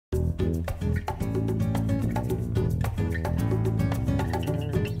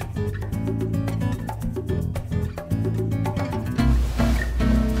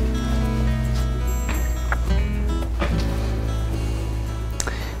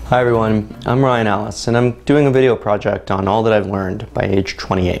Hi everyone, I'm Allis, and I'm doing a video project on all that I've learned by age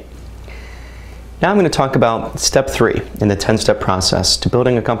 28. Now I'm going to talk about step 3 in the 10-step process to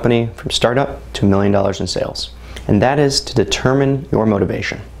building a company from startup to $1 million in sales, and that is to determine your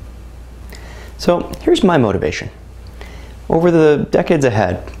motivation. So here's my motivation. Over the decades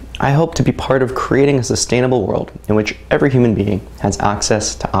ahead, I hope to be part of creating a sustainable world in which every human being has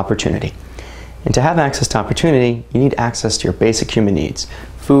access to opportunity. And to have access to opportunity, you need access to your basic human needs: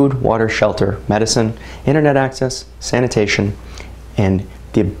 food, water, shelter, medicine, internet access, sanitation, and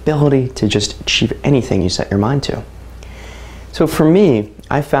the ability to just achieve anything you set your mind to. So for me,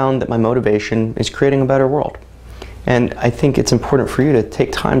 I found that my motivation is creating a better world. And I think it's important for you to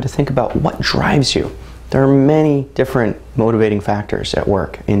take time to think about what drives you. There are many different motivating factors at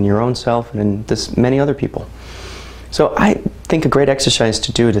work in your own self and in many other people. So I think a great exercise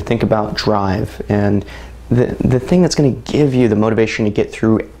to do to think about drive and the thing that's going to give you the motivation to get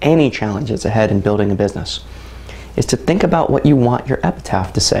through any challenges ahead in building a business is to think about what you want your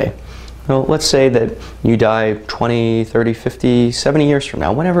epitaph to say. Well, let's say that you die 20, 30, 50, 70 years from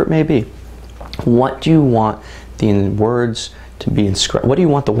now, whatever it may be. What do you want the words to be inscribed? What do you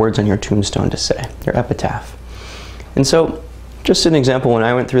want the words on your tombstone to say, your epitaph? And so, just an example, when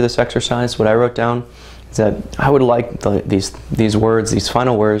I went through this exercise, what I wrote down is that I would like these words, these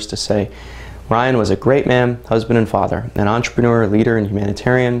final words to say, Ryan was a great man, husband and father, an entrepreneur, leader, and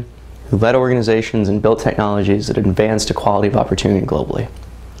humanitarian who led organizations and built technologies that advanced equality of opportunity globally.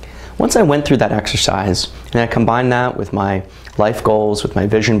 Once I went through that exercise and I combined that with my life goals, with my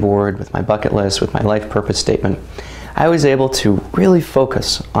vision board, with my bucket list, with my life purpose statement, I was able to really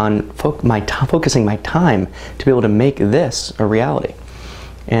focus on focusing my time to be able to make this a reality.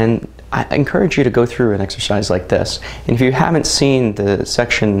 And I encourage you to go through an exercise like this. And if you haven't seen the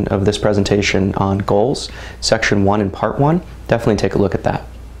section of this presentation on goals, section 1 and part 1, definitely take a look at that.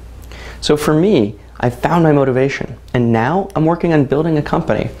 So for me, I found my motivation, and now I'm working on building a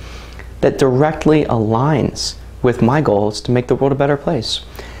company that directly aligns with my goals to make the world a better place.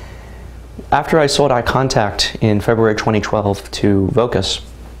 After I sold iContact in February 2012 to Vocus,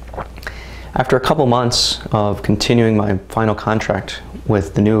 after a couple months of continuing my final contract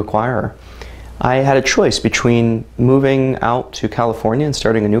with the new acquirer, I had a choice between moving out to California and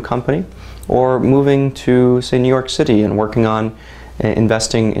starting a new company, or moving to, say, New York City and working on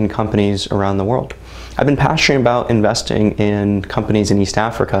investing in companies around the world. I've been passionate about investing in companies in East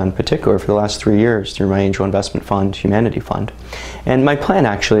Africa in particular for the last 3 years through my angel investment fund, Humanity Fund. And my plan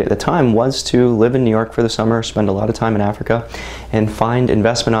actually at the time was to live in New York for the summer, spend a lot of time in Africa, and find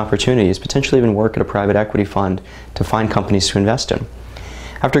investment opportunities, potentially even work at a private equity fund to find companies to invest in.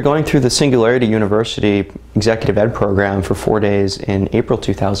 After going through the Singularity University Executive Ed program for 4 days in April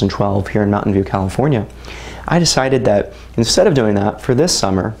 2012 here in Mountain View, California, I decided that instead of doing that for this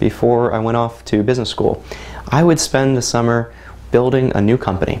summer, before I went off to business school, I would spend the summer building a new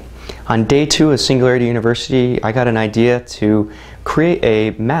company. On day 2 of Singularity University, I got an idea to create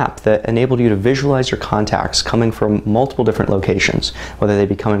a map that enabled you to visualize your contacts coming from multiple different locations, whether they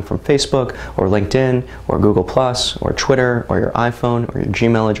be coming from Facebook or LinkedIn or Google Plus or Twitter or your iPhone or your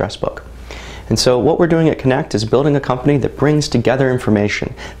Gmail address book. And so what we're doing at Connect is building a company that brings together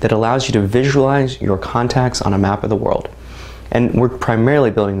information that allows you to visualize your contacts on a map of the world. And we're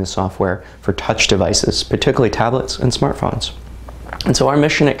primarily building this software for touch devices, particularly tablets and smartphones. And so our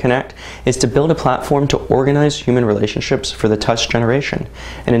mission at Connect is to build a platform to organize human relationships for the touch generation,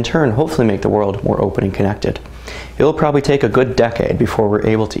 and in turn, hopefully make the world more open and connected. It'll probably take a good decade before we're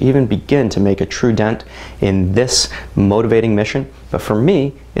able to even begin to make a true dent in this motivating mission, but for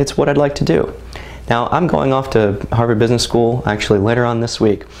me, it's what I'd like to do. Now, I'm going off to Harvard Business School actually later on this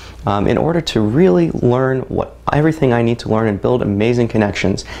week in order to really learn everything I need to learn and build amazing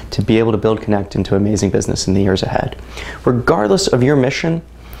connections to be able to build Connect into amazing business in the years ahead. Regardless of your mission,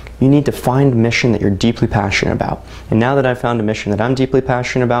 you need to find a mission that you're deeply passionate about. And now that I've found a mission that I'm deeply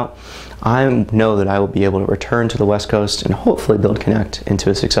passionate about, I know that I will be able to return to the West Coast and hopefully build Connect into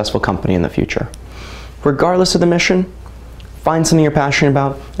a successful company in the future. Regardless of the mission, find something you're passionate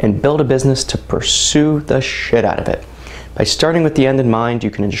about and build a business to pursue the shit out of it. By starting with the end in mind, you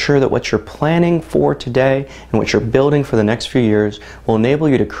can ensure that what you're planning for today and what you're building for the next few years will enable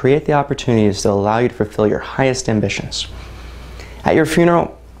you to create the opportunities that allow you to fulfill your highest ambitions. At your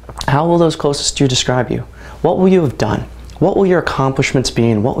funeral, how will those closest to you describe you? What will you have done? What will your accomplishments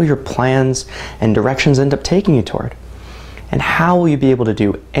be, and what will your plans and directions end up taking you toward? And how will you be able to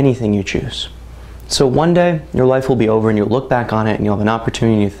do anything you choose? So one day, your life will be over and you'll look back on it and you'll have an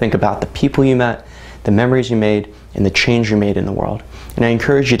opportunity to think about the people you met, the memories you made, and the change you made in the world. And I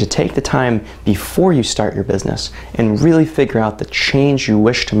encourage you to take the time before you start your business and really figure out the change you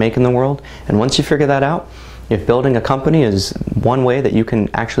wish to make in the world. And once you figure that out, if building a company is one way that you can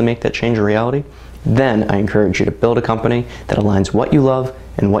actually make that change a reality, then I encourage you to build a company that aligns what you love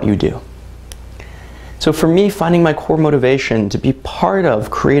and what you do. So for me, finding my core motivation to be part of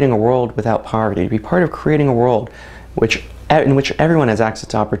creating a world without poverty, to be part of creating a world in which everyone has access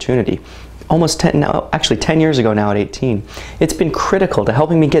to opportunity, actually 10 years ago now at 18, it's been critical to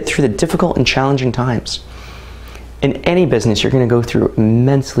helping me get through the difficult and challenging times. In any business, you're going to go through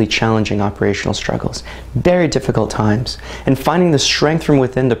immensely challenging operational struggles, very difficult times, and finding the strength from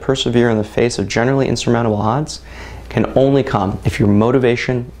within to persevere in the face of generally insurmountable odds can only come if your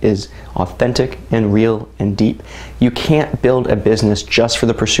motivation is authentic and real and deep. You can't build a business just for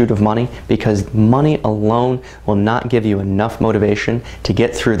the pursuit of money, because money alone will not give you enough motivation to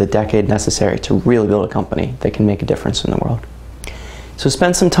get through the decade necessary to really build a company that can make a difference in the world. So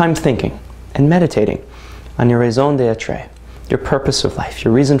spend some time thinking and meditating on your raison d'etre, your purpose of life,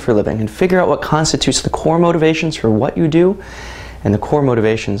 your reason for living, and figure out what constitutes the core motivations for what you do and the core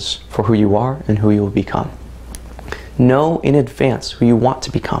motivations for who you are and who you will become. Know in advance who you want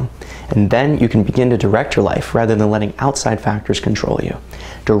to become, and then you can begin to direct your life rather than letting outside factors control you.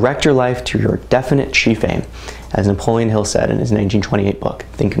 Direct your life to your definite chief aim, as Napoleon Hill said in his 1928 book,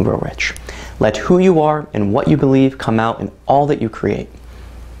 Think and Grow Rich. Let who you are and what you believe come out in all that you create.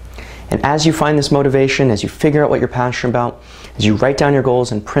 And as you find this motivation, as you figure out what you're passionate about, as you write down your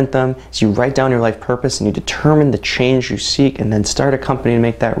goals and print them, as you write down your life purpose and you determine the change you seek and then start a company to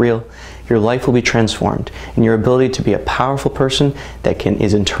make that real, your life will be transformed, and your ability to be a powerful person that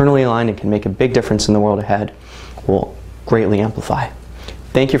is internally aligned and can make a big difference in the world ahead will greatly amplify.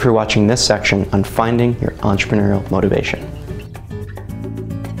 Thank you for watching this section on finding your entrepreneurial motivation.